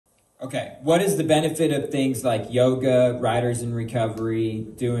Okay, what is the benefit of things like yoga, Riders in Recovery,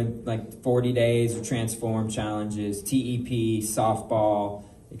 doing like 40 days or Transform challenges, TEP, softball,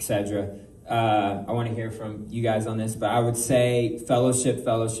 etc.? I want to hear from you guys on this, but I would say fellowship,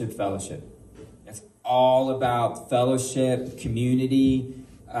 fellowship, fellowship. It's all about fellowship, community.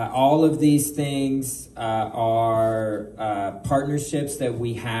 All of these things are partnerships that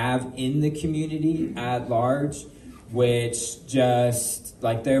we have in the community at large, which just,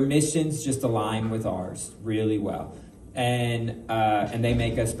 like, their missions just align with ours really well. And they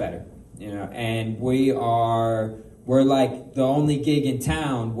make us better, you know, and we're like the only gig in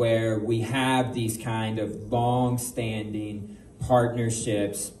town where we have these kind of long-standing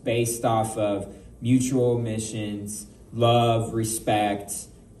partnerships based off of mutual missions, love, respect,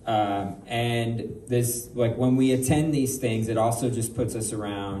 and this, like, when we attend these things, it also just puts us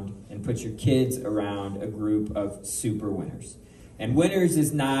around and puts your kids around a group of super winners. And winners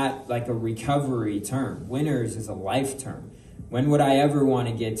is not like a recovery term. Winners is a life term. When would I ever want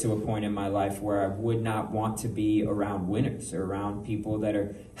to get to a point in my life where I would not want to be around winners or around people that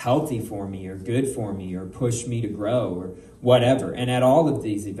are healthy for me or good for me or push me to grow or whatever? And at all of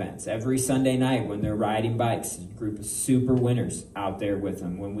these events, every Sunday night when they're riding bikes, a group of super winners out there with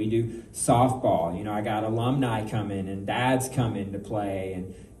them. When we do softball, you know, I got alumni coming and dads come in to play,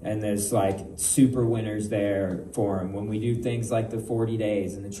 and there's like super winners there for them. When we do things like the 40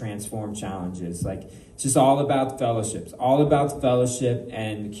 days and the Transform challenges, like, it's just all about fellowships, all about fellowship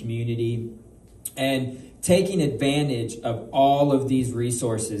and community and taking advantage of all of these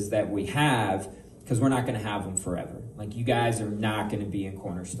resources that we have, because we're not going to have them forever. Like, you guys are not going to be in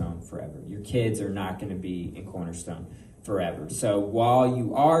Cornerstone forever. Your kids are not going to be in Cornerstone forever. So while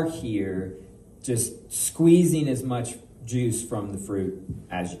you are here, just squeezing as much juice from the fruit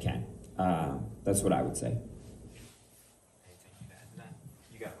as you can. That's what I would say. Anything you'd add to that?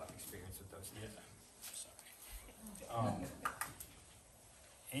 You got a lot of experience with those things. Sorry.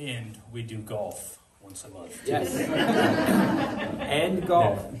 And we do golf once a month. Yes. And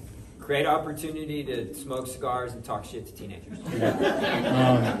golf. Yeah. Great opportunity to smoke cigars and talk shit to teenagers.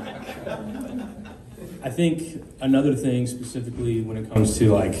 I think another thing specifically when it comes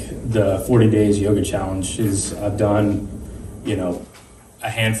to like the 40 days yoga challenge is I've done, you know, a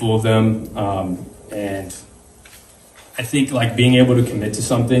handful of them. And I think like being able to commit to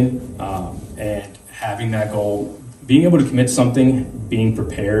something and having that goal, being able to commit to something, being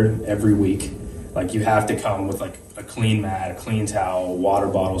prepared every week. Like, you have to come with like a clean mat, a clean towel, water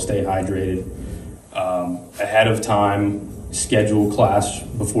bottle, stay hydrated, ahead of time, schedule class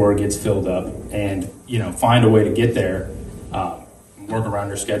before it gets filled up, and, you know, find a way to get there, work around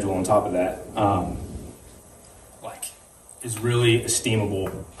your schedule on top of that, like, is really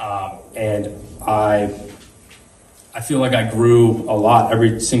esteemable. And I feel like I grew a lot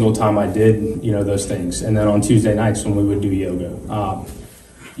every single time I did, you know, those things. And then on Tuesday nights when we would do yoga,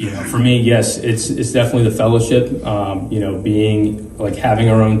 you know, for me, yes, it's definitely the fellowship, you know, being like having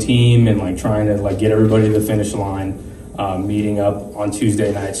our own team and like trying to like get everybody to the finish line, meeting up on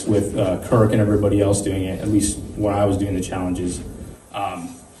Tuesday nights with Kirk and everybody else doing it, at least when I was doing the challenges,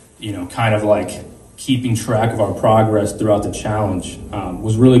 you know, kind of like keeping track of our progress throughout the challenge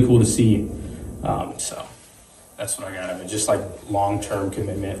was really cool to see. So that's what I got of it, just like long-term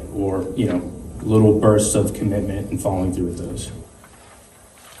commitment or, you know, little bursts of commitment and following through with those.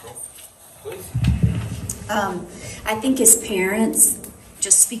 I think as parents,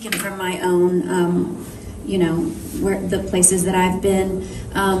 just speaking from my own, you know, where the places that I've been,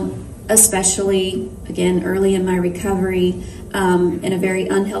 especially, again, early in my recovery, in a very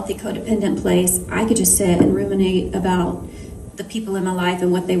unhealthy codependent place, I could just sit and ruminate about the people in my life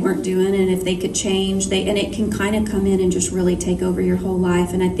and what they weren't doing, and if they could change, and it can kind of come in and just really take over your whole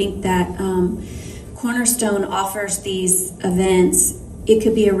life. And I think that Cornerstone offers these events. It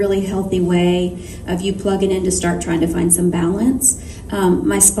could be a really healthy way of you plugging in to start trying to find some balance.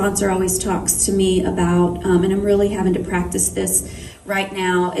 My sponsor always talks to me about, and I'm really having to practice this right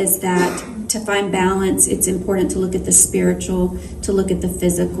now, is that to find balance, it's important to look at the spiritual, to look at the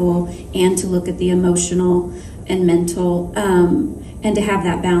physical, and to look at the emotional and mental, and to have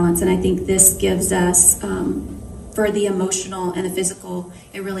that balance. And I think this gives us, for the emotional and the physical,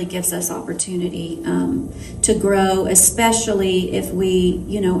 it really gives us opportunity to grow, especially if we,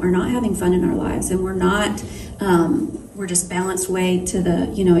 you know, are not having fun in our lives and we're not, we're just balanced way to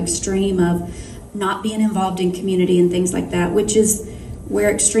the, you know, extreme of not being involved in community and things like that, which is where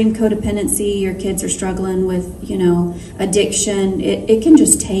extreme codependency, your kids are struggling with, you know, addiction, it can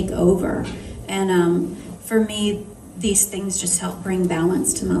just take over. And for me, these things just help bring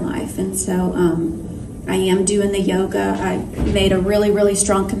balance to my life. And so I am doing the yoga. I made a really, really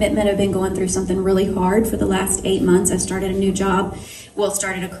strong commitment. I've been going through something really hard for the last 8 months. I started a new job,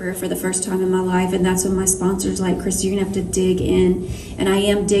 started a career for the first time in my life, and that's when my sponsor's like, Christy, you're gonna have to dig in. And I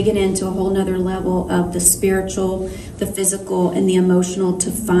am digging into a whole nother level of the spiritual, the physical, and the emotional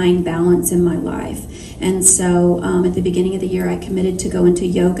to find balance in my life. And so at the beginning of the year, I committed to go into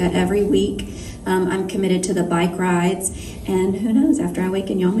yoga every week. I'm committed to the bike rides, and who knows, after I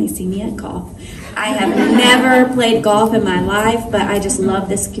awaken, y'all may see me at golf. I have never played golf in my life, but I just love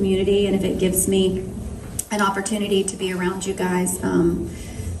this community, and if it gives me an opportunity to be around you guys,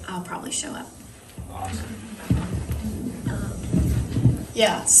 I'll probably show up.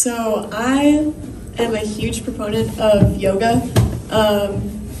 Yeah, so I am a huge proponent of yoga.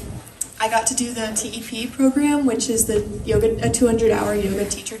 I got to do the TEP program, which is a 200-hour yoga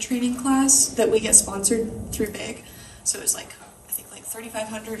teacher training class that we get sponsored through BIG. So it was like, I think like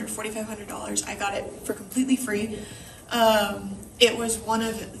 $3,500 or $4,500. I got it for completely free. It was one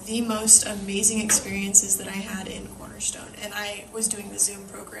of the most amazing experiences that I had in Cornerstone, and I was doing the Zoom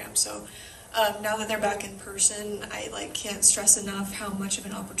program. So now that they're back in person, I can't stress enough how much of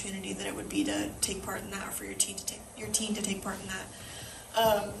an opportunity that it would be to take part in that, or for your team to take part in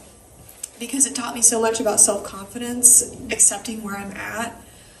that. Because it taught me so much about self-confidence, accepting where I'm at,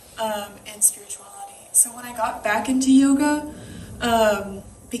 and spirituality. So when I got back into yoga,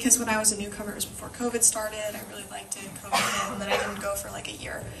 because when I was a newcomer, it was before COVID started, I really liked it, COVID hit, and then I didn't go for like a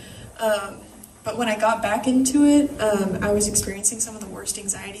year. But when I got back into it, I was experiencing some of the worst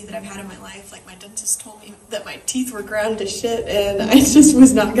anxiety that I've had in my life. Like, my dentist told me that my teeth were ground to shit, and I just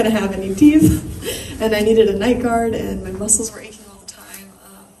was not going to have any teeth. And I needed a night guard, and my muscles were aching all the time.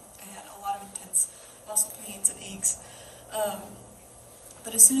 I had a lot of intense muscle pains and aches.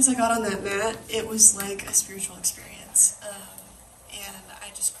 But as soon as I got on that mat, it was like a spiritual experience. And I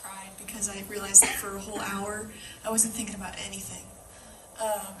just cried because I realized that for a whole hour, I wasn't thinking about anything.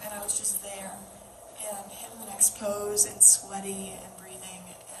 And I was just there, and hitting the next pose, and sweaty, and breathing,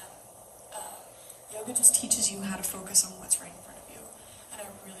 and yoga just teaches you how to focus on what's right in front of you, and I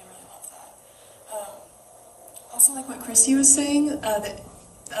really, really love that. Also, like what Christy was saying,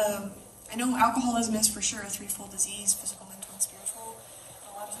 I know alcoholism is for sure a threefold disease: physical, mental, and spiritual. And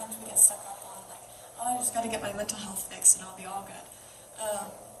a lot of times we get stuck up on like, oh, I just got to get my mental health fixed and I'll be all good.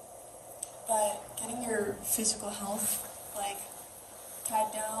 But getting your physical health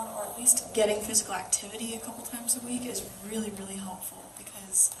tied down, or at least getting physical activity a couple times a week, is really, really helpful,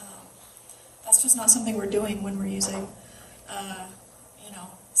 because that's just not something we're doing when we're using,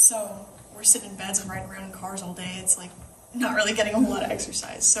 so we're sitting in beds and riding around in cars all day. It's like not really getting a whole lot of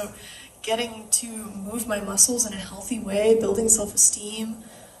exercise. So getting to move my muscles in a healthy way, building self-esteem,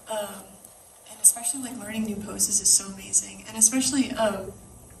 and especially learning new poses is so amazing. And especially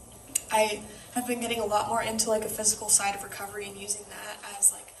I have been getting a lot more into a physical side of recovery, and using that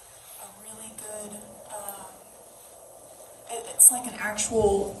as a really good, it's like an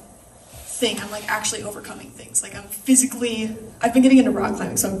actual thing. I'm actually overcoming things. I've been getting into rock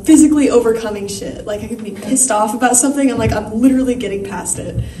climbing, so I'm physically overcoming shit. I could be pissed off about something, and I'm literally getting past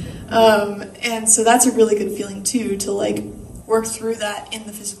it. And so that's a really good feeling too, to work through that in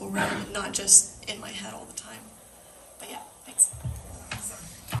the physical realm, not just in my head all the time.